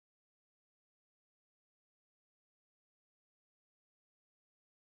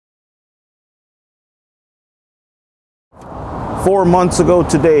4 months ago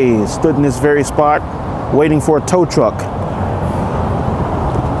today, stood in this very spot waiting for a tow truck,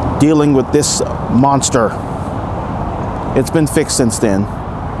 dealing with this monster. It's been fixed since then.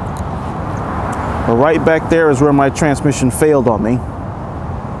 But right back there is where my transmission failed on me.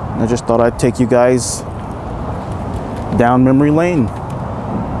 I just thought I'd take you guys down memory lane.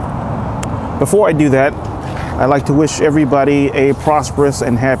 Before I do that, I'd like to wish everybody a prosperous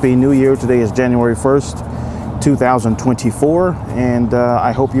and happy new year. Today is January 1st, 2024, and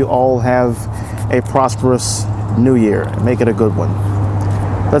I hope you all have a prosperous new year. Make it a good one.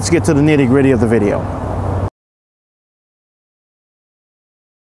 Let's get to the nitty-gritty of the video.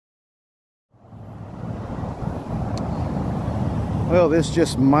 Well, this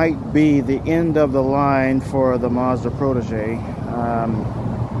just might be the end of the line for the Mazda Protege.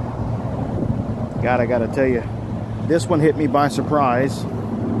 I gotta tell you, this one hit me by surprise.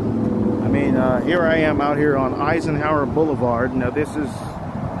 I mean, here I am out here on Eisenhower Boulevard. Now, this is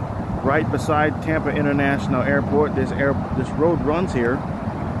right beside Tampa International Airport. This road runs here.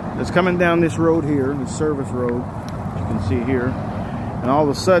 It's coming down this road here, the service road, as you can see here. And all of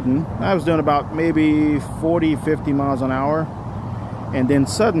a sudden, I was doing about maybe 40, 50 miles an hour. And then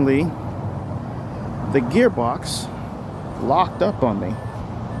suddenly, the gearbox locked up on me.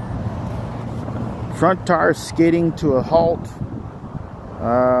 Front tire skidding to a halt.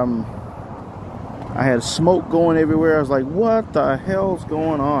 I had smoke going everywhere. I was like, what the hell's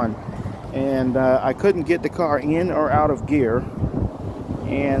going on? And I couldn't get the car in or out of gear.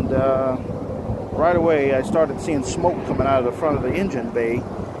 And right away, I started seeing smoke coming out of the front of the engine bay.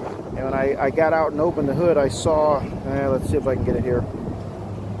 And when I got out and opened the hood, I saw, let's see if I can get it here.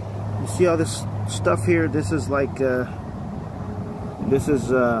 You see all this stuff here? This is like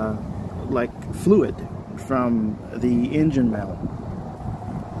fluid from the engine mount.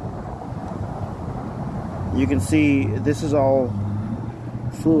 You can see this is all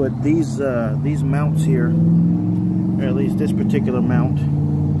fluid. These mounts here, or at least this particular mount,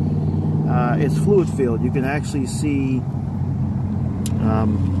 it's fluid filled. You can actually see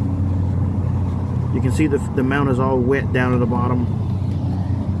the mount is all wet down at the bottom.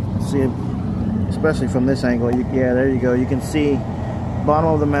 See it, especially from this angle. Yeah, there you go. You can see bottom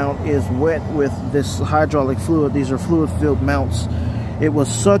of the mount is wet with this hydraulic fluid. These are fluid filled mounts. It was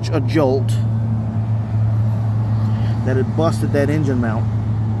such a jolt that it busted that engine mount.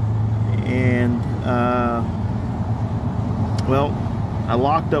 And well, I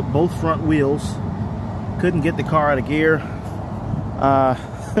locked up both front wheels, couldn't get the car out of gear.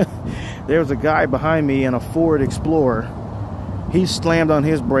 There was a guy behind me in a Ford Explorer. He slammed on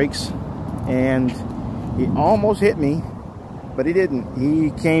his brakes and he almost hit me, but he didn't. He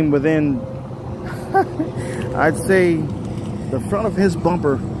came within, I'd say the front of his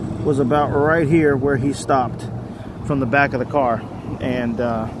bumper was about right here where he stopped from the back of the car. And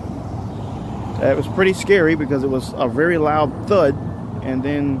it was pretty scary because it was a very loud thud, and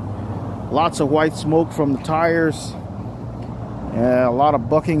then lots of white smoke from the tires, a lot of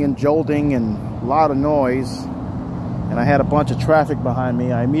bucking and jolting and a lot of noise. And I had a bunch of traffic behind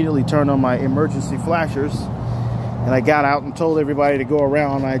me. I immediately turned on my emergency flashers and I got out and told everybody to go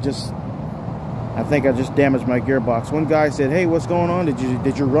around. I think I just damaged my gearbox. One guy said, hey, what's going on?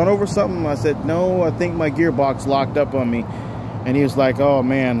 Did you run over something? I said, no, I think my gearbox locked up on me. And he was like, oh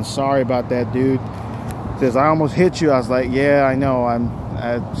man, sorry about that, dude. He says, I almost hit you. I was like, yeah, I know,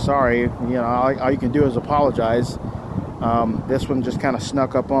 I'm sorry. You know, all you can do is apologize. This one just kind of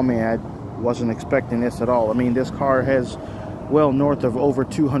snuck up on me. I wasn't expecting this at all. I mean, this car has well north of over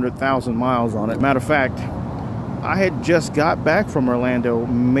 200,000 miles on it. Matter of fact, I had just got back from Orlando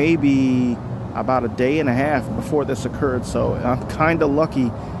maybe about a day and a half before this occurred, so I'm kind of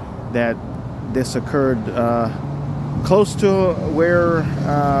lucky that this occurred close to where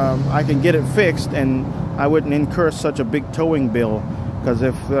I can get it fixed and I wouldn't incur such a big towing bill. Because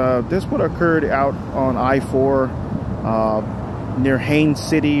if this would have occurred out on I-4 near Haines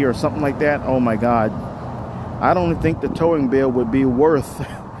City or something like that, oh my God, I don't think the towing bill would be worth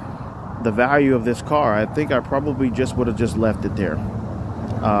the value of this car. I think I probably just would have just left it there.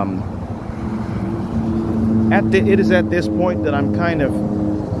 It is at this point that I'm kind of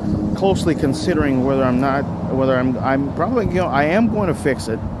closely considering whether I'm probably, you know, I am going to fix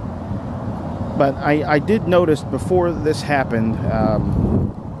it. But I did notice before this happened,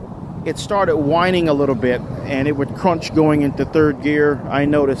 it started whining a little bit and it would crunch going into third gear. I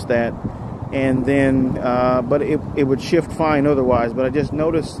noticed that. And then, but it would shift fine otherwise. But I just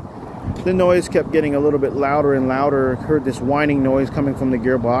noticed the noise kept getting a little bit louder and louder. I heard this whining noise coming from the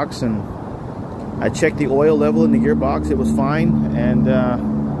gearbox, and I checked the oil level in the gearbox. It was fine. And,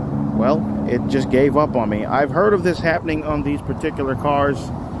 well, it just gave up on me. I've heard of this happening on these particular cars.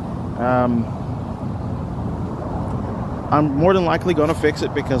 I'm more than likely going to fix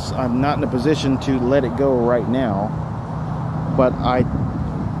it because I'm not in a position to let it go right now. But I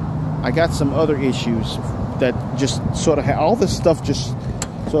got some other issues that just sort of all this stuff just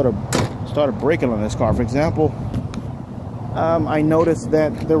sort of started breaking on this car. For example, I noticed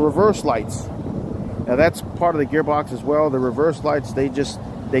that the reverse lights, now that's part of the gearbox as well. The reverse lights,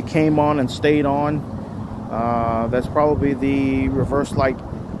 they came on and stayed on. That's probably the reverse light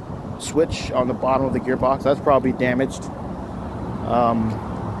switch on the bottom of the gearbox. That's probably damaged.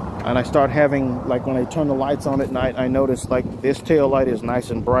 And I start having, like, when I turn the lights on at night, I notice like this tail light is nice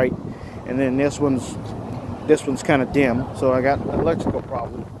and bright, and then this one's kind of dim. So I got an electrical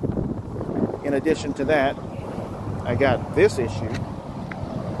problem. In addition to that, I got this issue,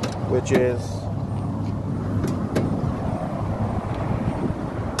 which is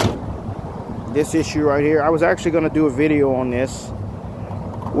this issue right here. I was actually going to do a video on this,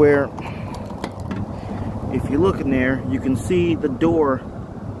 where if you look in there, you can see the door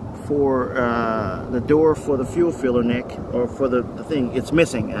for the fuel filler neck, or for the thing. It's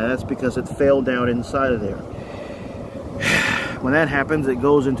missing, and that's because it fell down inside of there. When that happens, it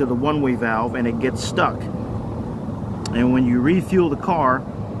goes into the one-way valve and it gets stuck. And when you refuel the car,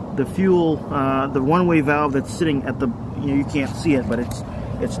 the fuel, the one-way valve that's sitting at the, you can't see it, but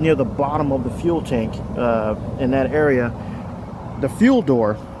it's near the bottom of the fuel tank, in that area. The fuel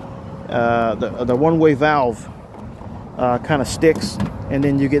door, the one-way valve kind of sticks, and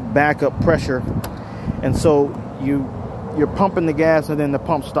then you get backup pressure, and so you're pumping the gas, and then the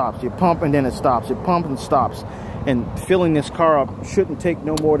pump stops. You pump and then it stops. You pump and stops. And filling this car up shouldn't take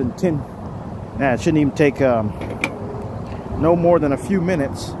no more than it shouldn't even take no more than a few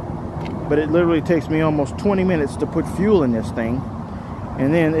minutes, but it literally takes me almost 20 minutes to put fuel in this thing.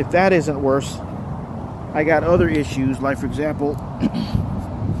 And then if that isn't worse, I got other issues, like for example,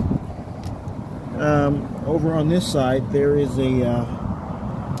 over on this side there is a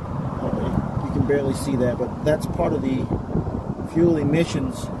you can barely see that, but that's part of the fuel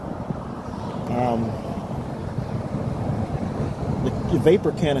emissions, the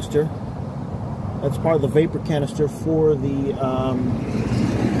vapor canister. That's part of the vapor canister for the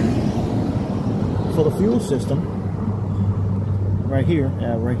fuel system. Right here,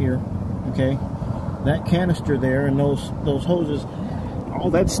 right here. Okay, that canister there and those hoses, all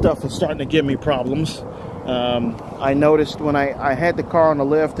that stuff is starting to give me problems. I noticed when I had the car on the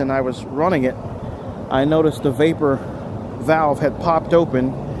lift and I was running it, I noticed the vapor valve had popped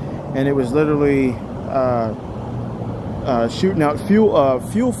open, and it was literally shooting out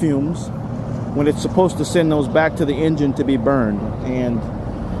fuel fumes when it's supposed to send those back to the engine to be burned. And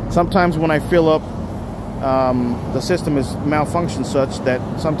sometimes when I fill up, the system is malfunctioned such that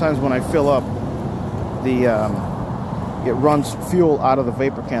sometimes when I fill up, it runs fuel out of the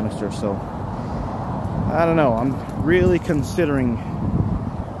vapor canister. So I don't know, I'm really considering,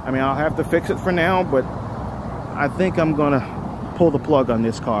 I mean, I'll have to fix it for now, but I think I'm gonna pull the plug on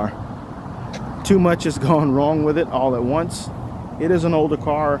this car. Too much has gone wrong with it all at once. It is an older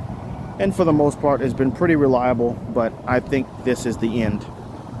car, and for the most part it's been pretty reliable, but I think this is the end.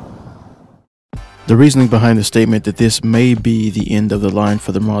 The reasoning behind the statement that this may be the end of the line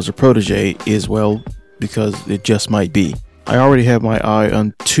for the Mazda Protege is, well, because it just might be. I already have my eye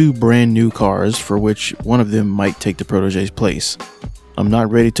on two brand new cars, for which one of them might take the Protege's place. I'm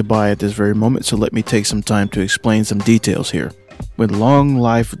not ready to buy at this very moment, so let me take some time to explain some details here. When long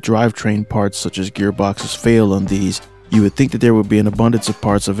life drivetrain parts such as gearboxes fail on these, you would think that there would be an abundance of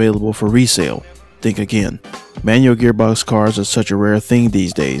parts available for resale. Think again. Manual gearbox cars are such a rare thing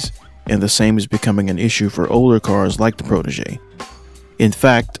these days, and the same is becoming an issue for older cars like the Protege. In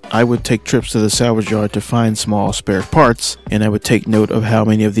fact, I would take trips to the salvage yard to find small spare parts, and I would take note of how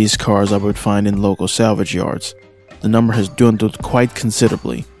many of these cars I would find in local salvage yards. The number has dwindled quite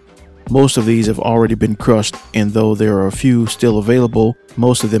considerably. Most of these have already been crushed, and though there are a few still available,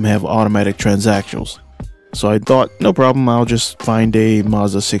 most of them have automatic transactions. So I thought, no problem, I'll just find a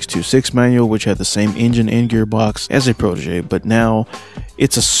Mazda 626 manual which had the same engine and gearbox as a Protege, but now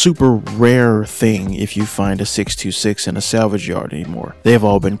it's a super rare thing if you find a 626 in a salvage yard anymore. They have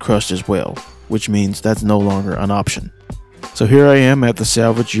all been crushed as well, which means that's no longer an option. So here I am at the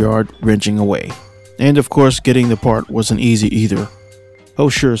salvage yard wrenching away. And of course, getting the part wasn't easy either. Oh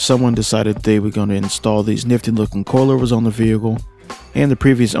sure, someone decided they were going to install these nifty looking coilovers on the vehicle, and the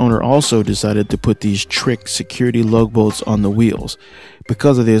previous owner also decided to put these trick security lug bolts on the wheels.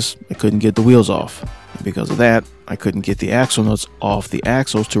 Because of this, I couldn't get the wheels off. And because of that, I couldn't get the axle nuts off the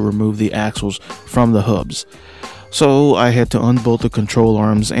axles to remove the axles from the hubs. So I had to unbolt the control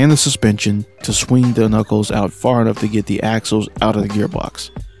arms and the suspension to swing the knuckles out far enough to get the axles out of the gearbox.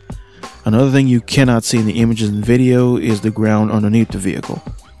 Another thing you cannot see in the images and video is the ground underneath the vehicle.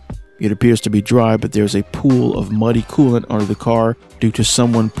 It appears to be dry, but there's a pool of muddy coolant under the car due to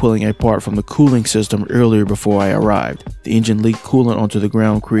someone pulling a part from the cooling system earlier before I arrived. The engine leaked coolant onto the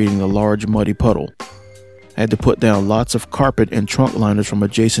ground, creating a large muddy puddle. I had to put down lots of carpet and trunk liners from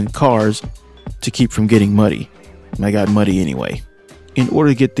adjacent cars to keep from getting muddy. And I got muddy anyway. In order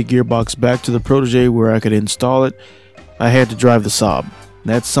to get the gearbox back to the Protege where I could install it, I had to drive the Saab.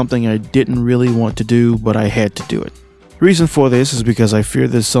 That's something I didn't really want to do, but I had to do it. The reason for this is because I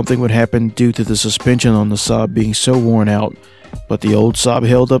feared that something would happen due to the suspension on the Saab being so worn out, but the old Saab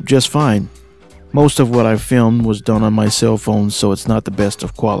held up just fine. Most of what I filmed was done on my cell phone, so it's not the best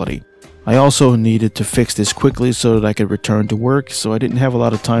of quality. I also needed to fix this quickly so that I could return to work, so I didn't have a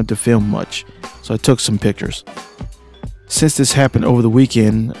lot of time to film much, so I took some pictures. Since this happened over the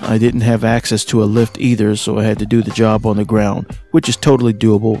weekend, I didn't have access to a lift either, so I had to do the job on the ground, which is totally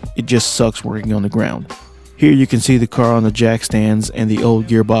doable. It just sucks working on the ground. Here you can see the car on the jack stands and the old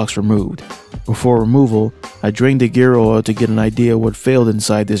gearbox removed. Before removal, I drained the gear oil to get an idea what failed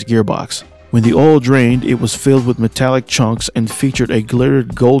inside this gearbox. When the oil drained, it was filled with metallic chunks and featured a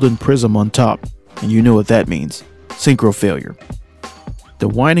glittered golden prism on top, and you know what that means: synchro failure. The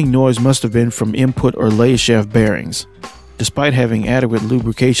whining noise must have been from input or lay shaft bearings. Despite having adequate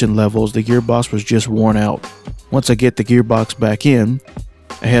lubrication levels, the gearbox was just worn out. Once I get the gearbox back in,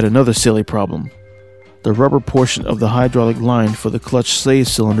 I had another silly problem. The rubber portion of the hydraulic line for the clutch save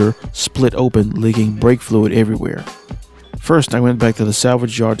cylinder split open, leaking brake fluid everywhere. First, I went back to the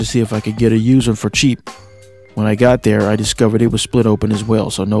salvage yard to see if I could get a used one for cheap. When I got there, I discovered it was split open as well,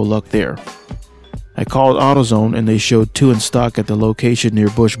 so no luck there. I called AutoZone and they showed two in stock at the location near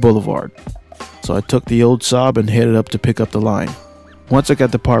Bush Boulevard. So I took the old Saab and headed up to pick up the line. Once I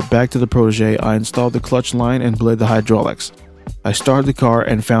got the part back to the Protege, I installed the clutch line and bled the hydraulics. I started the car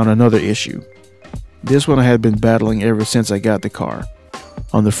and found another issue. This one I had been battling ever since I got the car.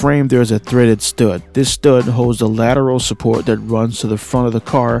 On the frame there is a threaded stud. This stud holds the lateral support that runs to the front of the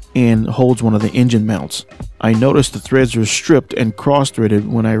car and holds one of the engine mounts. I noticed the threads were stripped and cross-threaded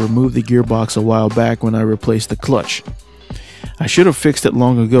when I removed the gearbox a while back when I replaced the clutch. I should have fixed it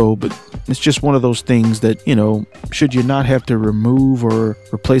long ago, but it's just one of those things that, should you not have to remove or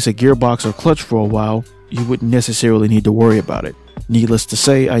replace a gearbox or clutch for a while, you wouldn't necessarily need to worry about it. Needless to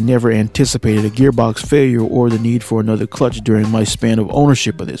say, I never anticipated a gearbox failure or the need for another clutch during my span of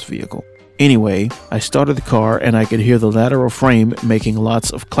ownership of this vehicle. Anyway, I started the car and I could hear the lateral frame making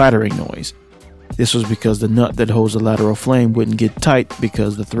lots of clattering noise. This was because the nut that holds the lateral frame wouldn't get tight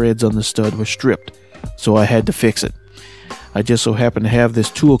because the threads on the stud were stripped, so I had to fix it. I just so happened to have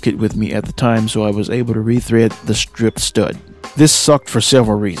this toolkit with me at the time, so I was able to rethread the stripped stud. This sucked for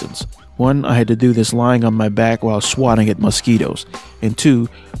several reasons. One, I had to do this lying on my back while swatting at mosquitoes. And two,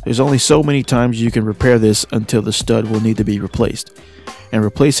 there's only so many times you can repair this until the stud will need to be replaced. And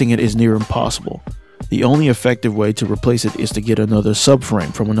replacing it is near impossible. The only effective way to replace it is to get another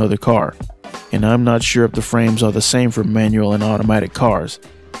subframe from another car. And I'm not sure if the frames are the same for manual and automatic cars.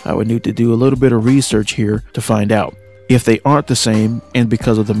 I would need to do a little bit of research here to find out. If they aren't the same, and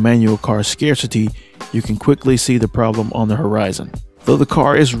because of the manual car scarcity, you can quickly see the problem on the horizon. Though the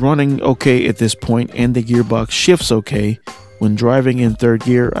car is running okay at this point and the gearbox shifts okay, when driving in third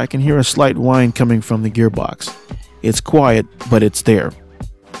gear, I can hear a slight whine coming from the gearbox. It's quiet, but it's there.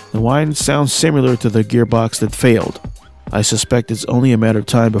 The whine sounds similar to the gearbox that failed. I suspect it's only a matter of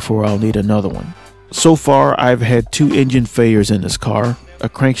time before I'll need another one. So far, I've had 2 engine failures in this car, a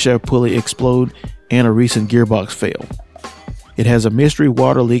crankshaft pulley explode, and a recent gearbox fail. It has a mystery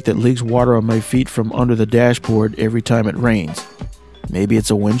water leak that leaks water on my feet from under the dashboard every time it rains. Maybe it's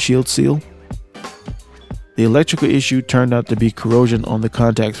a windshield seal? The electrical issue turned out to be corrosion on the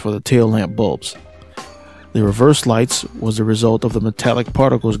contacts for the tail lamp bulbs. The reverse lights was the result of the metallic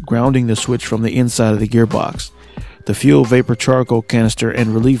particles grounding the switch from the inside of the gearbox. The fuel vapor charcoal canister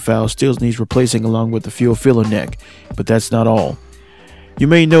and relief valve still needs replacing along with the fuel filler neck, but that's not all. You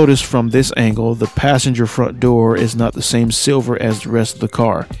may notice from this angle the passenger front door is not the same silver as the rest of the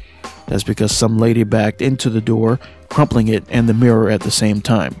car. That's because some lady backed into the door, crumpling it and the mirror at the same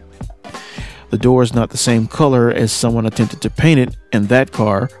time. The door is not the same color as someone attempted to paint it, and that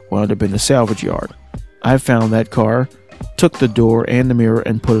car wound up in the salvage yard. I found that car, took the door and the mirror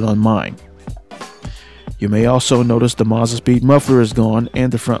and put it on mine. You may also notice the Mazda speed muffler is gone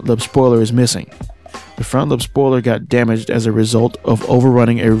and the front lip spoiler is missing. The front lip spoiler got damaged as a result of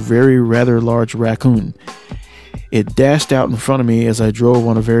overrunning a rather large raccoon. It dashed out in front of me as I drove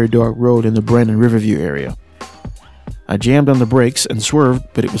on a very dark road in the Brandon Riverview area. I jammed on the brakes and swerved,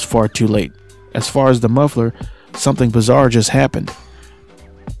 but it was far too late. As far as the muffler, something bizarre just happened.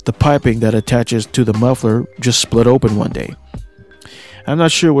 The piping that attaches to the muffler just split open one day. I'm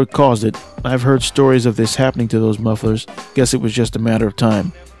not sure what caused it. I've heard stories of this happening to those mufflers. Guess it was just a matter of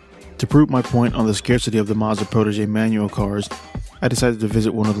time. To prove my point on the scarcity of the Mazda Protege manual cars, I decided to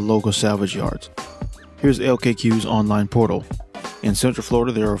visit one of the local salvage yards. Here's LKQ's online portal. In Central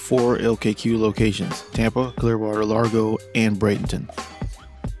Florida, there are 4 LKQ locations: Tampa, Clearwater, Largo, and Bradenton.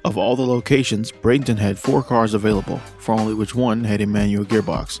 Of all the locations, Bradenton had 4 cars available, for only which one had a manual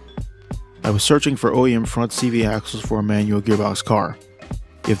gearbox. I was searching for OEM front CV axles for a manual gearbox car.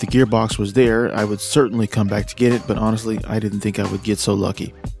 If the gearbox was there, I would certainly come back to get it, but honestly, I didn't think I would get so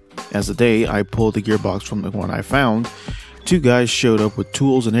lucky. As the day I pulled the gearbox from the one I found, 2 guys showed up with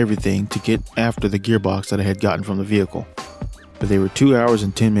tools and everything to get after the gearbox that I had gotten from the vehicle. But they were 2 hours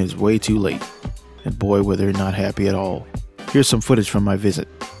and 10 minutes way too late, and boy were they not happy at all. Here's some footage from my visit.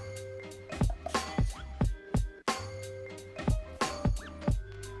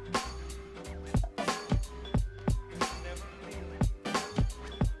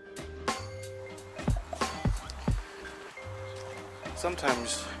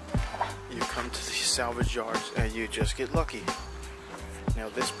 Sometimes you come to these salvage yards and you just get lucky. Now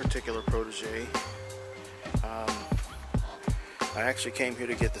this particular Protege, I actually came here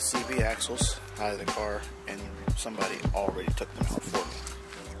to get the CV axles out of the car, and somebody already took them out for me.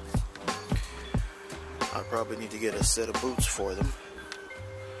 I probably need to get a set of boots for them.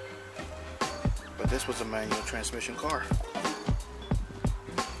 But this was a manual transmission car.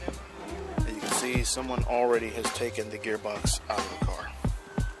 And you can see someone already has taken the gearbox out of the car.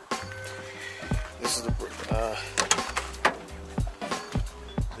 This is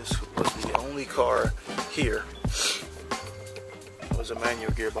this was the only car here. It was a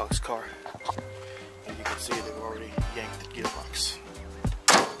manual gearbox car, and you can see they've already yanked the gearbox.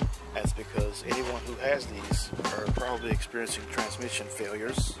 That's because anyone who has these are probably experiencing transmission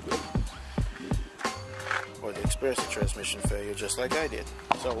failures, or they experienced a transmission failure just like I did.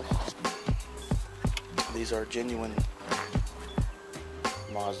 So these are genuine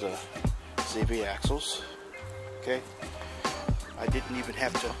Mazda CV axles. Okay, I didn't even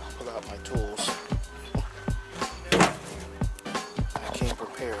have to pull out my tools. I came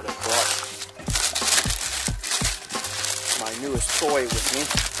prepared. I brought my newest toy with me,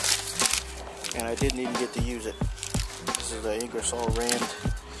 and I didn't even get to use it. This is the Ingersoll Rand.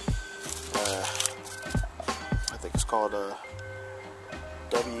 I think it's called a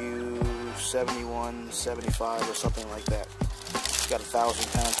W7175 or something like that. It's got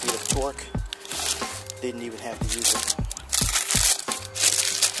 1,000 pound-feet of torque. Didn't even have to use it.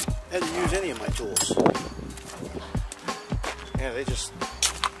 Had to use any of my tools. Yeah, they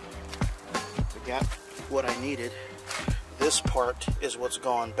got what I needed. This part is what's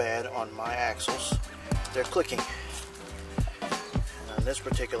gone bad on my axles. They're clicking. And on this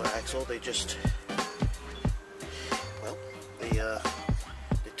particular axle, they just, well, they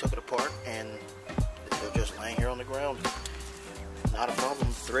took it apart and they're just laying here on the ground. Not a problem.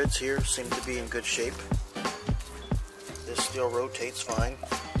 The threads here seem to be in good shape. This still rotates fine.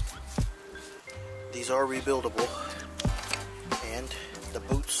 These are rebuildable, and the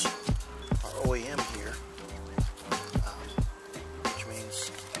boots are OEM here, which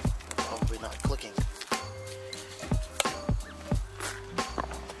means probably not clicking.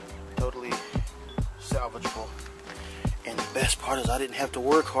 Totally salvageable, and the best part is I didn't have to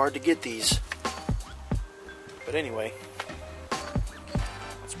work hard to get these. But anyway,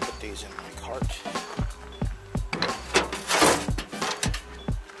 let's put these in my cart. We're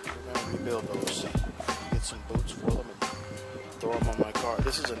going to rebuild those. Get some boots for them and throw them on my car.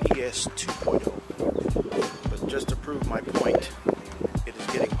 This is an ES 2.0, but just to prove my point, it is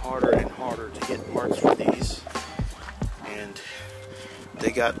getting harder and harder to get parts for these, and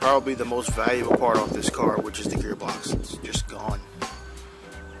they got probably the most valuable part off this car, which is the gearbox. It's just gone.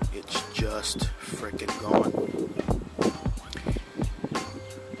 It's just freaking gone.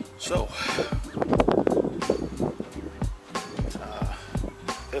 So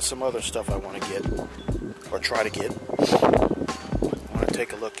there's some other stuff I want to get, or try to get. I want to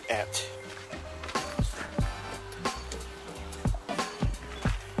take a look at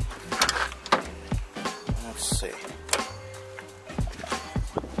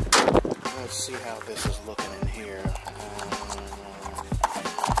let's see how this is looking in here.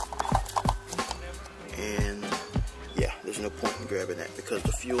 And yeah, there's no point in grabbing that because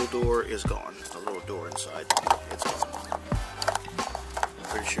the fuel door is gone. The little door inside, it's gone. I'm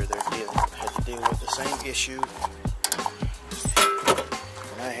pretty sure they had to deal with the same issue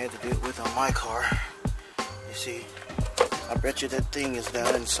that I had to deal with on my car. You see, I bet you that thing is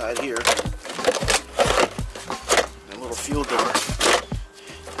down inside here. That little fuel door.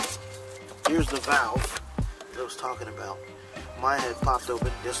 Here's the valve that I was talking about. Mine had popped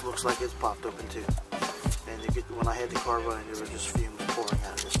open. This looks like it's popped open too. And when I had the car running, there were just fumes pouring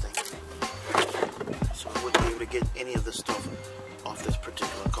out of this thing. So I wouldn't be able to get any of this stuff off this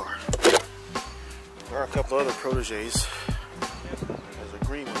particular car. There are a couple other Proteges. There's a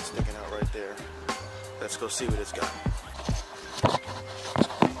green one sticking out right there. Let's go see what it's got. You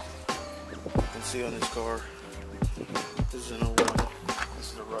can see on this car, this is an old one.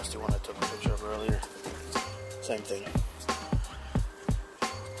 This is a rusty one I took a picture of earlier. Same thing.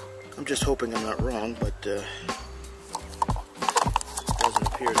 I'm just hoping I'm not wrong, but doesn't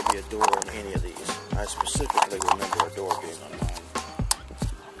appear to be a door on any of these. I specifically remember a door being on mine.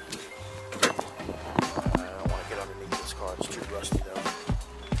 I don't want to get underneath this car, it's too rusty though.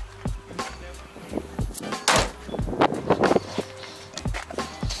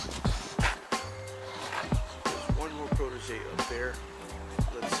 There's one more Protege up there.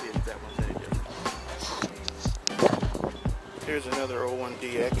 Let's see if that one's any different. Here's another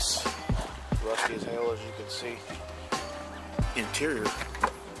 01DX. Rusty as hell, as you can see. Interior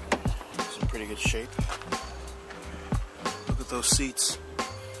is in pretty good shape. Look at those seats.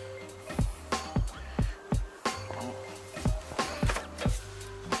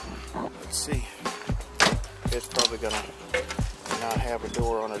 Let's see. It's probably gonna not have a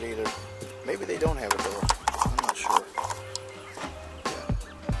door on it either. Maybe they don't have a door. I'm not sure. Yeah,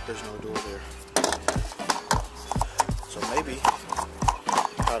 there's no door there. So maybe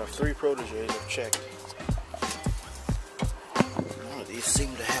out of 3 Proteges I've checked, none of these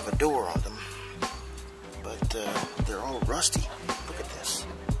seem to have a door on them, but they're all rusty. Look at this.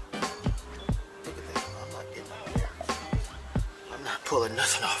 Look at that. I'm not getting up there. I'm not pulling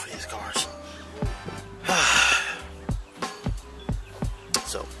nothing off of these cars.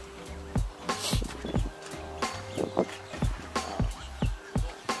 So,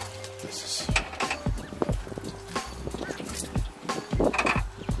 this is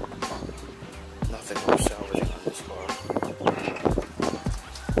nothing worth salvaging on this car.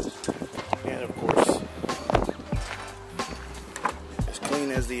 And of course, as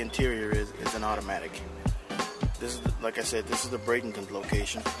clean as the interior is, it's an automatic. This is, like I said, this is the Bradenton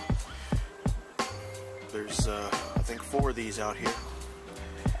location. There's, I think 4 of these out here.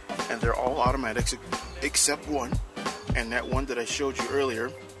 And they're all automatics except one. And that one that I showed you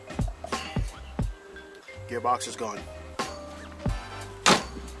earlier, gearbox is gone.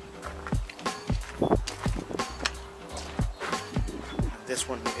 This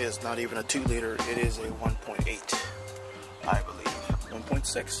one is not even a 2-liter, it is a 1.8, I believe.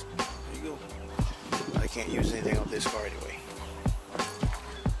 1.6. There you go. I can't use anything on this car anyway.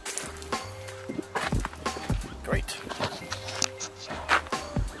 Great.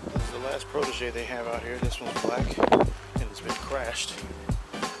 This is the last Protege they have out here. This one's black and it's been crashed.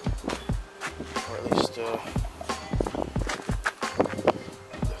 Or at least the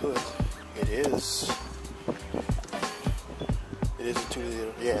hood. It is a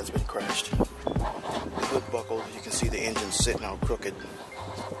 2-liter. Yeah, it's been crashed. The hood buckled. You can see the engine sitting out crooked.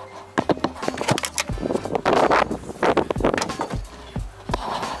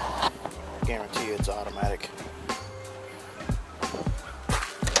 I guarantee you it's automatic.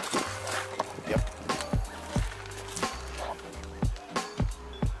 Yep.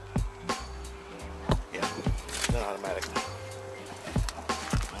 Yeah, it's an automatic.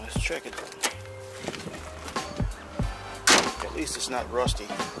 Now let's check it. At least it's not rusty.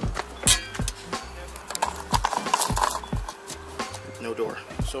 No door.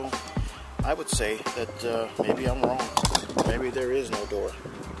 So I would say that maybe I'm wrong. Maybe there is no door.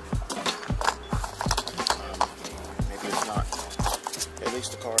 Maybe it's not. At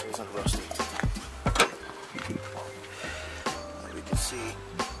least the car isn't rusty. We can see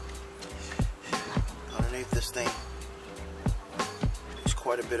underneath this thing there's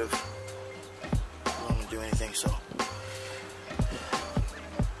quite a bit of room to do anything, so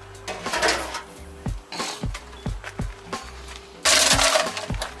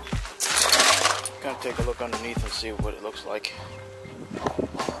gonna take a look underneath and see what it looks like.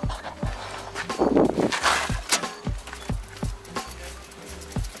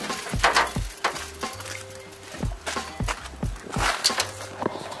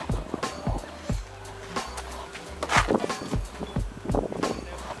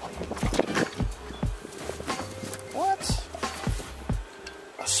 What?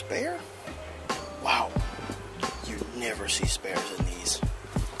 A spare? Wow. You never see spares in these.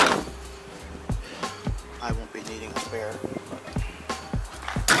 I won't be needing a spare.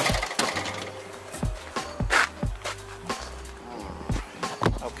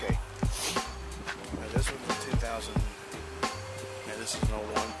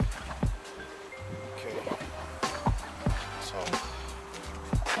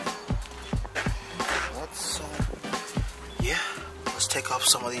 take off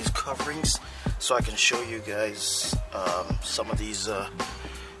some of these coverings so I can show you guys some of these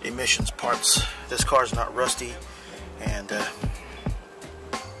emissions parts. This car's not rusty, and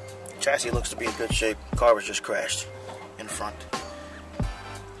chassis looks to be in good shape. Car was just crashed in front.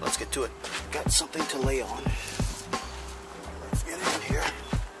 Let's get to it. Got something to lay on. Let's get in here.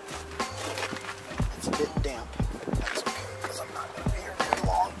 It's a bit damp. That's okay, because I'm not going to be here very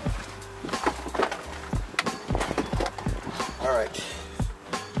long. Alright.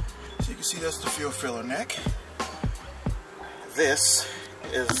 So you can see that's the fuel filler neck. This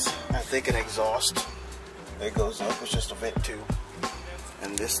is, I think, an exhaust. It goes up. It's just a vent tube.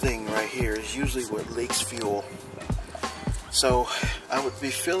 And this thing right here is usually what leaks fuel. So I would be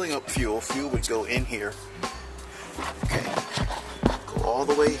filling up fuel. Fuel would go in here. Okay. Go all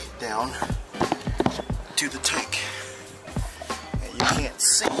the way down to the tank. And you can't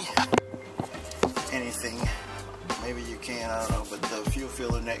see anything. Maybe you can, I don't know, but the fuel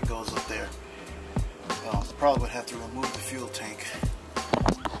filler neck goes up there. Probably would have to remove the fuel tank.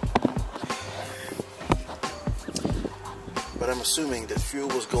 But I'm assuming that fuel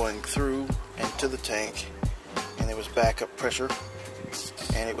was going through and to the tank, and there was backup pressure,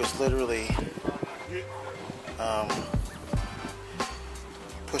 and it was literally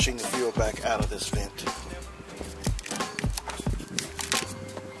pushing the fuel back out of this vent.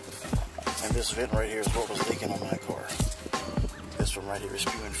 And this vent right here is what was leaking on my car. This one right here is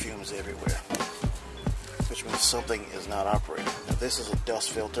spewing fumes everywhere, which means something is not operating. Now this is a dust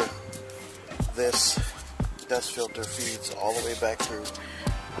filter. This dust filter feeds all the way back through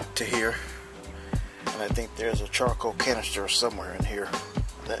to here, and I think there's a charcoal canister somewhere in here.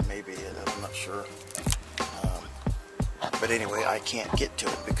 That may be it, I'm not sure. But anyway, I can't get to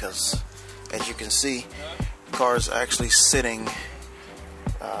it because, as you can see, the car's actually sitting.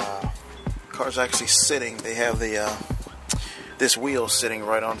 They have the this wheel sitting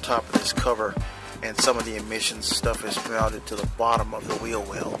right on top of this cover, and some of the emissions stuff is mounted to the bottom of the wheel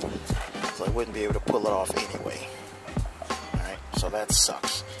well. So I wouldn't be able to pull it off anyway. Alright, so that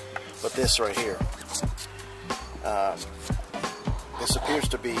sucks. But this right here, this appears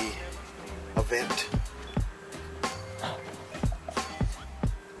to be a vent.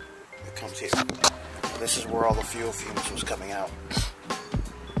 It comes here. This is where all the fuel fumes was coming out.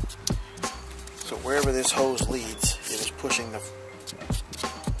 So wherever this hose leads, it is pushing the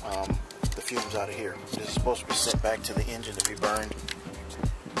fumes out of here. This is supposed to be sent back to the engine to be burned.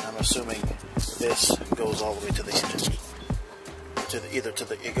 I'm assuming this goes all the way to the engine.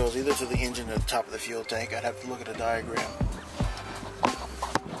 It goes either to the engine or the top of the fuel tank. I'd have to look at a diagram.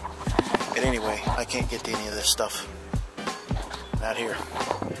 But anyway, I can't get to any of this stuff. Not here.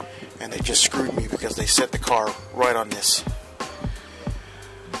 And they just screwed me because they set the car right on this.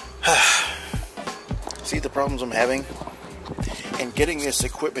 See the problems I'm having? And getting this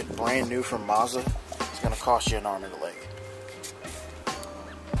equipment brand new from Mazda is going to cost you an arm and a leg.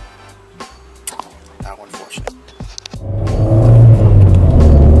 How unfortunate.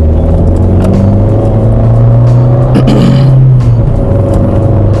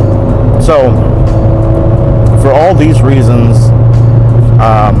 So, for all these reasons,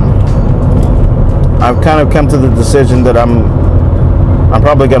 I've kind of come to the decision that I'm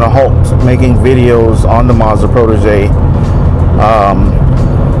probably going to halt making videos on the Mazda Protege,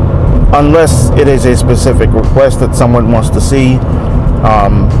 unless it is a specific request that someone wants to see.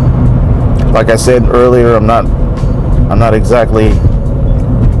 Like I said earlier, I'm not exactly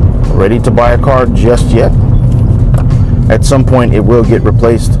ready to buy a car just yet. At some point, it will get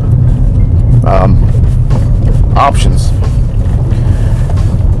replaced. Options.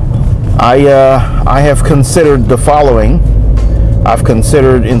 I have considered the following. I've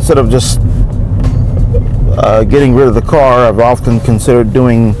considered, instead of just getting rid of the car, I've often considered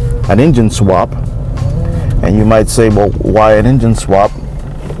doing an engine swap. And you might say, well, why an engine swap?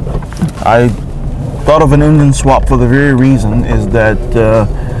 I thought of an engine swap for the very reason is that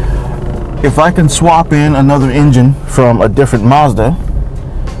if I can swap in another engine from a different Mazda,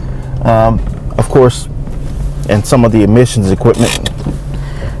 of course, and some of the emissions equipment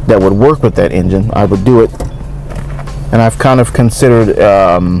that would work with that engine, I would do it. And I've kind of considered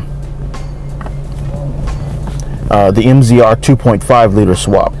the MZR 2.5 liter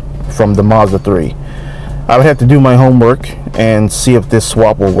swap from the Mazda 3. I would have to do my homework and see if this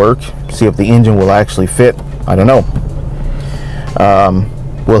swap will work, see if the engine will actually fit. I don't know.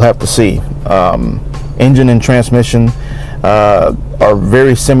 We'll have to see. Engine and transmission are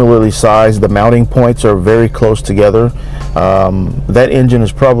very similarly sized. The mounting points are very close together. That engine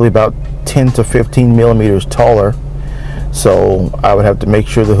is probably about 10 to 15 millimeters taller. So I would have to make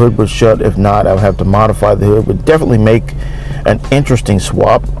sure the hood was shut. If not, I would have to modify the hood. Would definitely make an interesting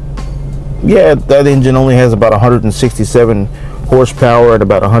swap. Yeah, that engine only has about 167 horsepower and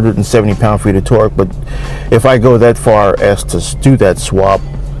about 170 pound-feet of torque, but if I go that far as to do that swap,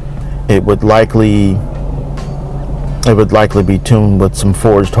 it would likely be tuned with some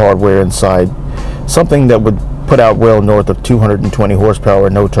forged hardware inside, something that would put out well north of 220 horsepower,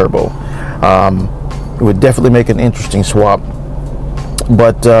 no turbo. It would definitely make an interesting swap,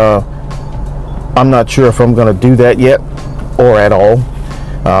 but I'm not sure if I'm going to do that yet or at all.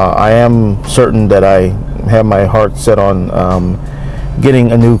 I am certain that I have my heart set on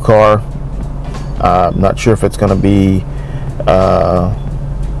getting a new car. I'm not sure if it's going to be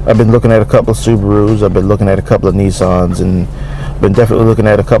I've been looking at a couple of Subarus, I've been looking at a couple of Nissans, and been definitely looking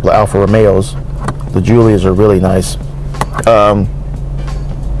at a couple of Alfa Romeos. The Giulias are really nice.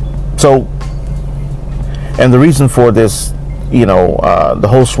 And the reason for this, you know, the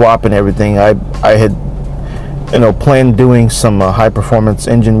whole swap and everything, I had, you know, planned doing some high performance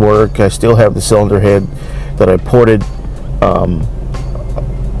engine work. I still have the cylinder head that I ported.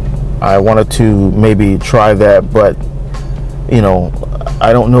 I wanted to maybe try that, but you know,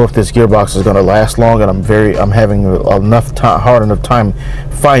 I don't know if this gearbox is going to last long, and I'm having hard enough time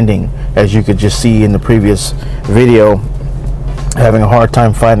finding, as you could just see in the previous video, having a hard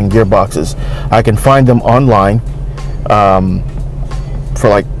time finding gearboxes. I can find them online for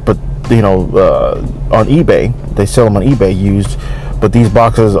like, but you know, on eBay. They sell them on eBay used, but these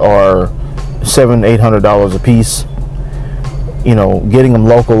boxes are $700-800 a piece. You know, getting them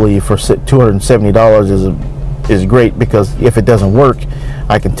locally for $270 is great, because if it doesn't work,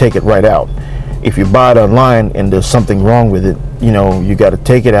 I can take it right out. If you buy it online and there's something wrong with it, you know, you got to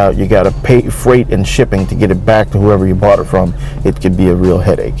take it out, you got to pay freight and shipping to get it back to whoever you bought it from. It could be a real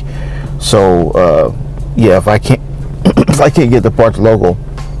headache. So yeah, if I can't if I can't get the parts local,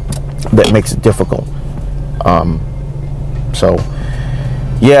 that makes it difficult. So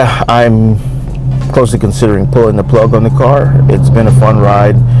yeah, I'm closely considering pulling the plug on the car. It's been a fun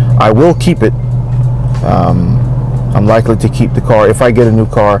ride. I will keep it. I'm likely to keep the car. If I get a new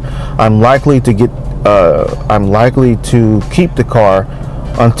car, I'm likely to keep the car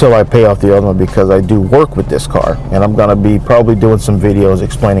until I pay off the other one, because I do work with this car, and I'm gonna be probably doing some videos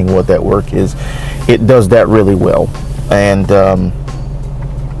explaining what that work is. It does that really well, and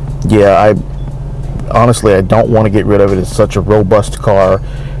yeah, I honestly don't want to get rid of it. It's such a robust car.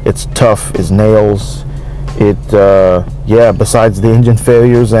 It's tough as nails. It yeah, besides the engine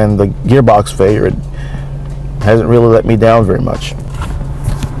failures and the gearbox failure, it hasn't really let me down very much.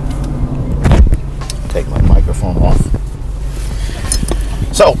 Take my microphone off.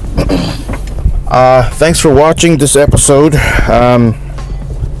 So thanks for watching this episode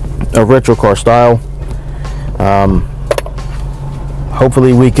of Retro Car Style.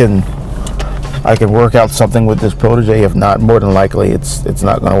 Hopefully I can work out something with this Protege. If not, more than likely it's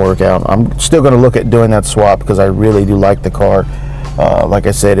not going to work out. I'm still going to look at doing that swap, because I really do like the car. Like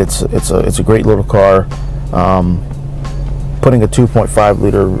I said, it's a great little car. Putting a 2.5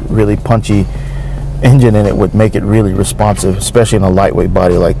 liter really punchy engine in it would make it really responsive, especially in a lightweight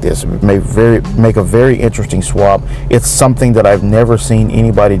body like this. It would make a very interesting swap. It's something that I've never seen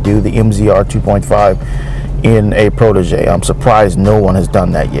anybody do, the MZR 2.5 in a Protege. I'm surprised no one has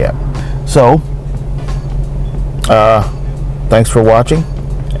done that yet. So thanks for watching,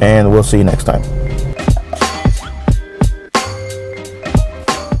 and we'll see you next time.